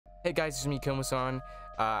Hey guys, it's me, Komo-san.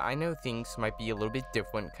 I know things might be a little bit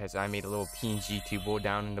different because I made a little PNG keyboard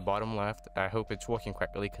down in the bottom left. I hope it's working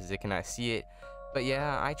correctly because they cannot see it. But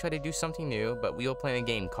yeah, I tried to do something new, but we are playing a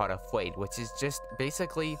game called Afraid, which is just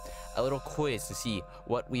basically a little quiz to see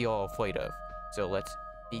what we are afraid of. So let's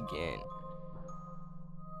begin.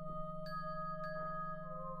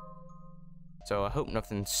 So I hope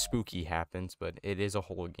nothing spooky happens, but it is a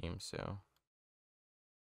horror game, so...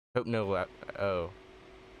 Hope no... oh.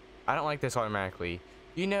 I don't like this automatically.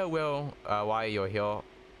 You know, Will, why you're here.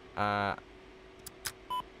 Why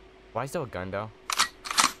is there a gun though?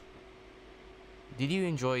 Did you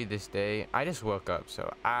enjoy this day? I just woke up,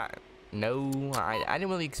 so I didn't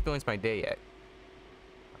really experience my day yet.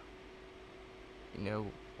 You know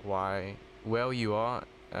why? Well, you are.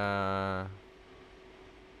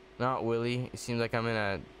 Not Willie. It seems like I'm in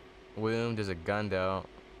a room. There's a gun though.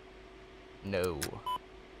 No.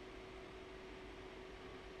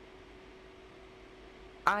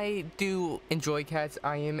 I do enjoy cats.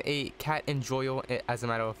 I am a cat enjoyer, as a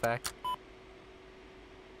matter of fact.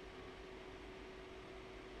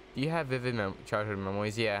 Do you have vivid childhood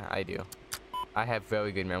memories? Yeah, I do. I have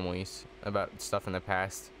very good memories about stuff in the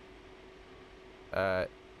past. No,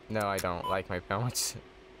 I don't like my parents.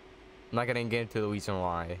 I'm not gonna get into the reason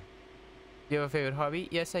why. Do you have a favorite hobby?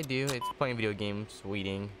 Yes, I do. It's playing video games,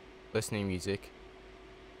 reading, listening to music.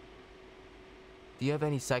 Do you have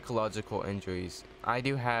any psychological injuries? I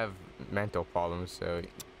do have mental problems, so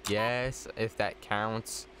yes, if that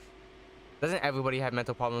counts. Doesn't everybody have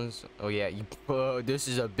mental problems? Oh yeah, this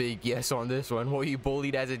is a big yes on this one. Were you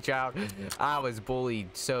bullied as a child? I was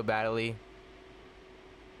bullied so badly.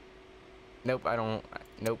 Nope, I don't.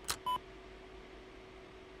 Nope.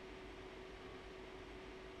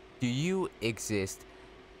 Do you exist?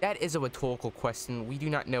 That is a rhetorical question. We do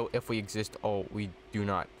not know if we exist or we do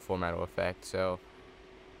not, for a matter of fact. So,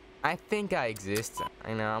 I think I exist.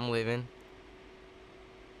 I know I'm living.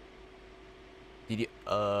 Did you?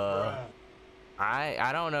 I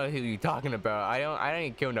don't know who you're talking about. I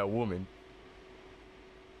didn't kill no woman.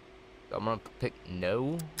 So I'm gonna pick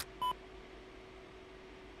no.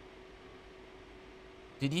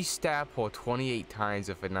 Did you stab her 28 times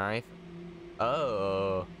with a knife?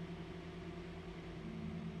 Oh.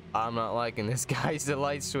 I'm not liking this, guys. The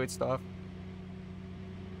light switched off.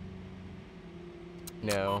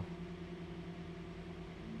 No.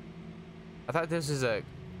 I thought this was a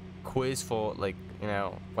quiz for, like, you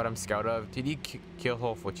know, what I'm scared of. Did you kill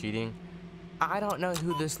her for cheating? I don't know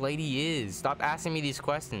who this lady is. Stop asking me these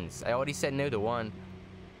questions. I already said no to one.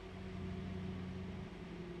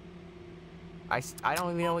 I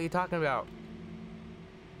don't even know what you're talking about.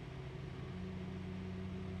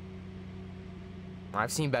 I've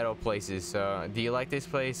seen better places, so do you like this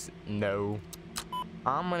place? No.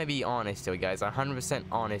 I'm gonna be honest though, guys. 100%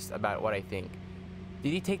 honest about what I think.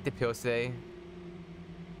 Did he take the pills today?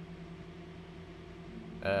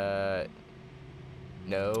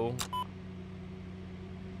 No.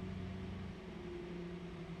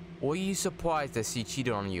 Were you surprised that she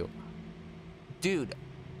cheated on you? Dude,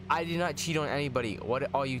 I did not cheat on anybody. What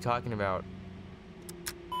are you talking about?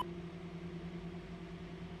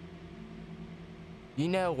 You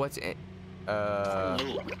know what's in...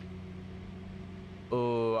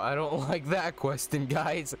 Oh, I don't like that question,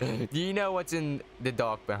 guys. Do you know what's in the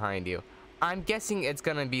dark behind you? I'm guessing it's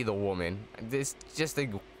gonna be the woman. This just a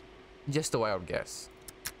wild guess.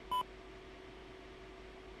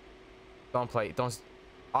 Don't play. Don't.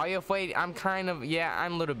 Are you afraid? I'm kind of. Yeah,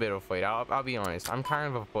 I'm a little bit afraid. I'll be honest. I'm kind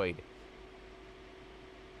of afraid.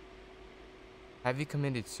 Have you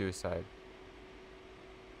committed suicide?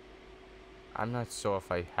 I'm not sure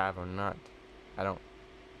if I have or not. I don't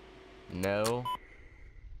know.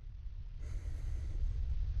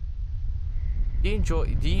 Do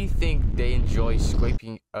you think they enjoy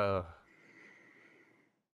scraping?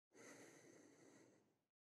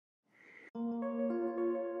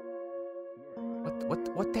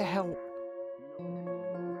 What the hell?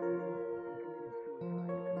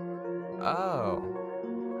 Oh,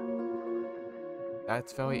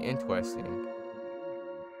 that's very interesting.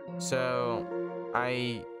 So,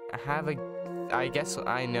 I guess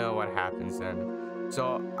I know what happens then.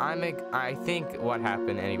 So, I think what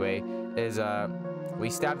happened anyway is, we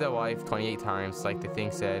stabbed our wife 28 times, like the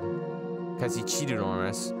thing said, because he cheated on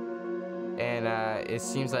us. And, it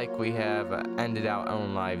seems like we have ended our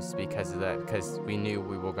own lives because of that, because we knew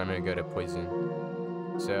we were gonna go to prison.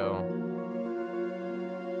 So,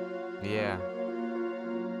 yeah.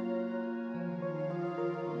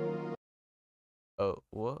 Oh,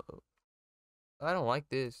 whoa. I don't like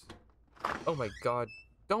this. Oh my god.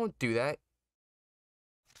 Don't do that.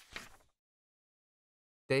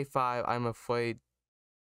 Day 5, I'm afraid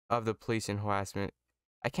of the police and harassment.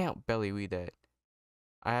 I can't barely read that.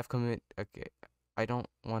 I have commit. Okay, I don't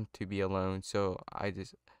want to be alone, so I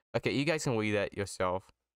just. Okay, you guys can read that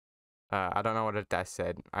yourself. I don't know what that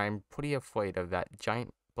said. I'm pretty afraid of that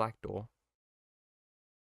giant black door.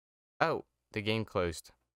 Oh, the game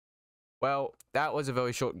closed. Well, that was a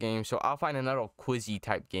very short game, so I'll find another quizzy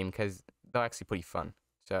type game because they're actually pretty fun.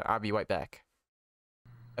 So I'll be right back.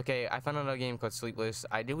 Okay, I found another game called Sleepless.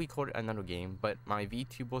 I did record another game, but my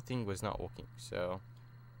VTuber thing was not working, so...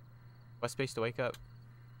 What space to wake up?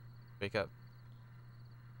 Wake up.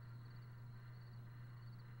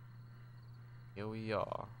 Here we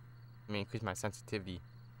are. I mean, increase my sensitivity.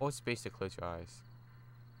 Or space to close your eyes.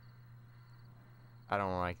 I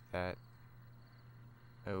don't like that.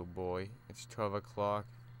 Oh boy, it's 12 o'clock.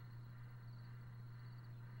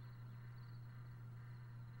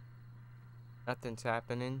 Nothing's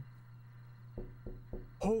happening.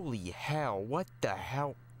 Holy hell, what the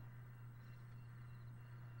hell?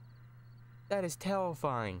 That is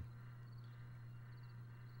terrifying.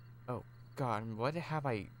 Oh god, what have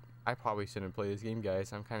I probably shouldn't play this game,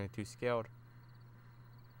 guys. I'm kind of too scared.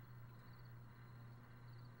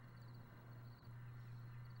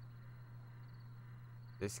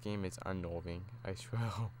 This game is unnerving, I swear.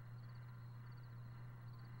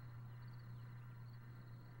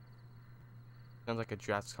 Sounds like a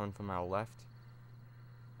draft's coming from our left.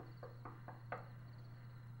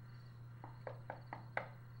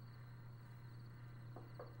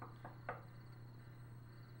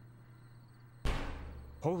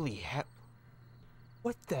 Holy hell.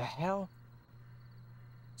 What the hell?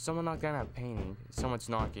 Someone knocked down a painting. Someone's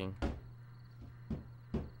knocking.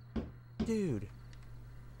 Dude.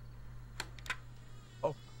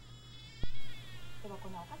 Oh.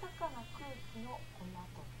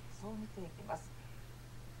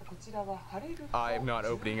 I am not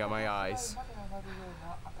opening up my eyes.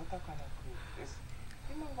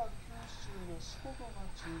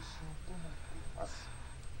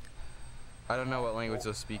 I don't know what language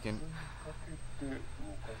they're speaking.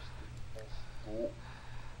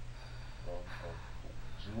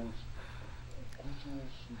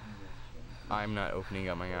 I'm not opening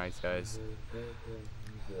up my eyes, guys.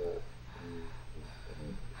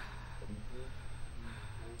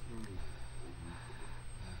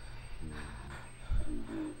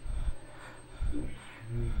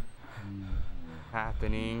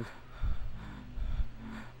 Happening.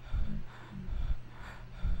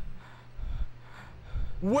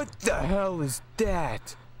 What the hell is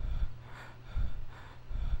that?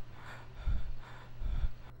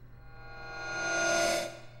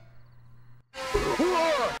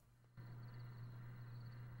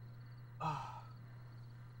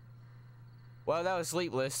 Well, that was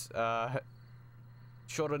Sleepless.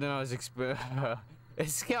 Shorter than I was it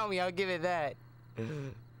scared me, I'll give it that.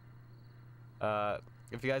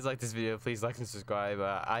 If you guys like this video, please like and subscribe.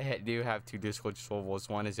 I do have 2 Discord servers.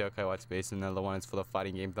 One is Yokai Watch Space, and the other one is for the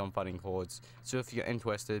fighting game, Dumb Fighting Hordes. So if you're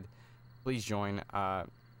interested, please join.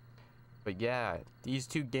 But yeah, these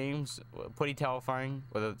 2 games were pretty terrifying.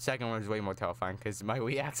 Well, the second one is way more terrifying because my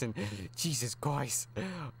reaction, Jesus Christ.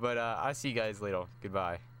 But I'll see you guys later.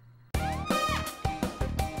 Goodbye.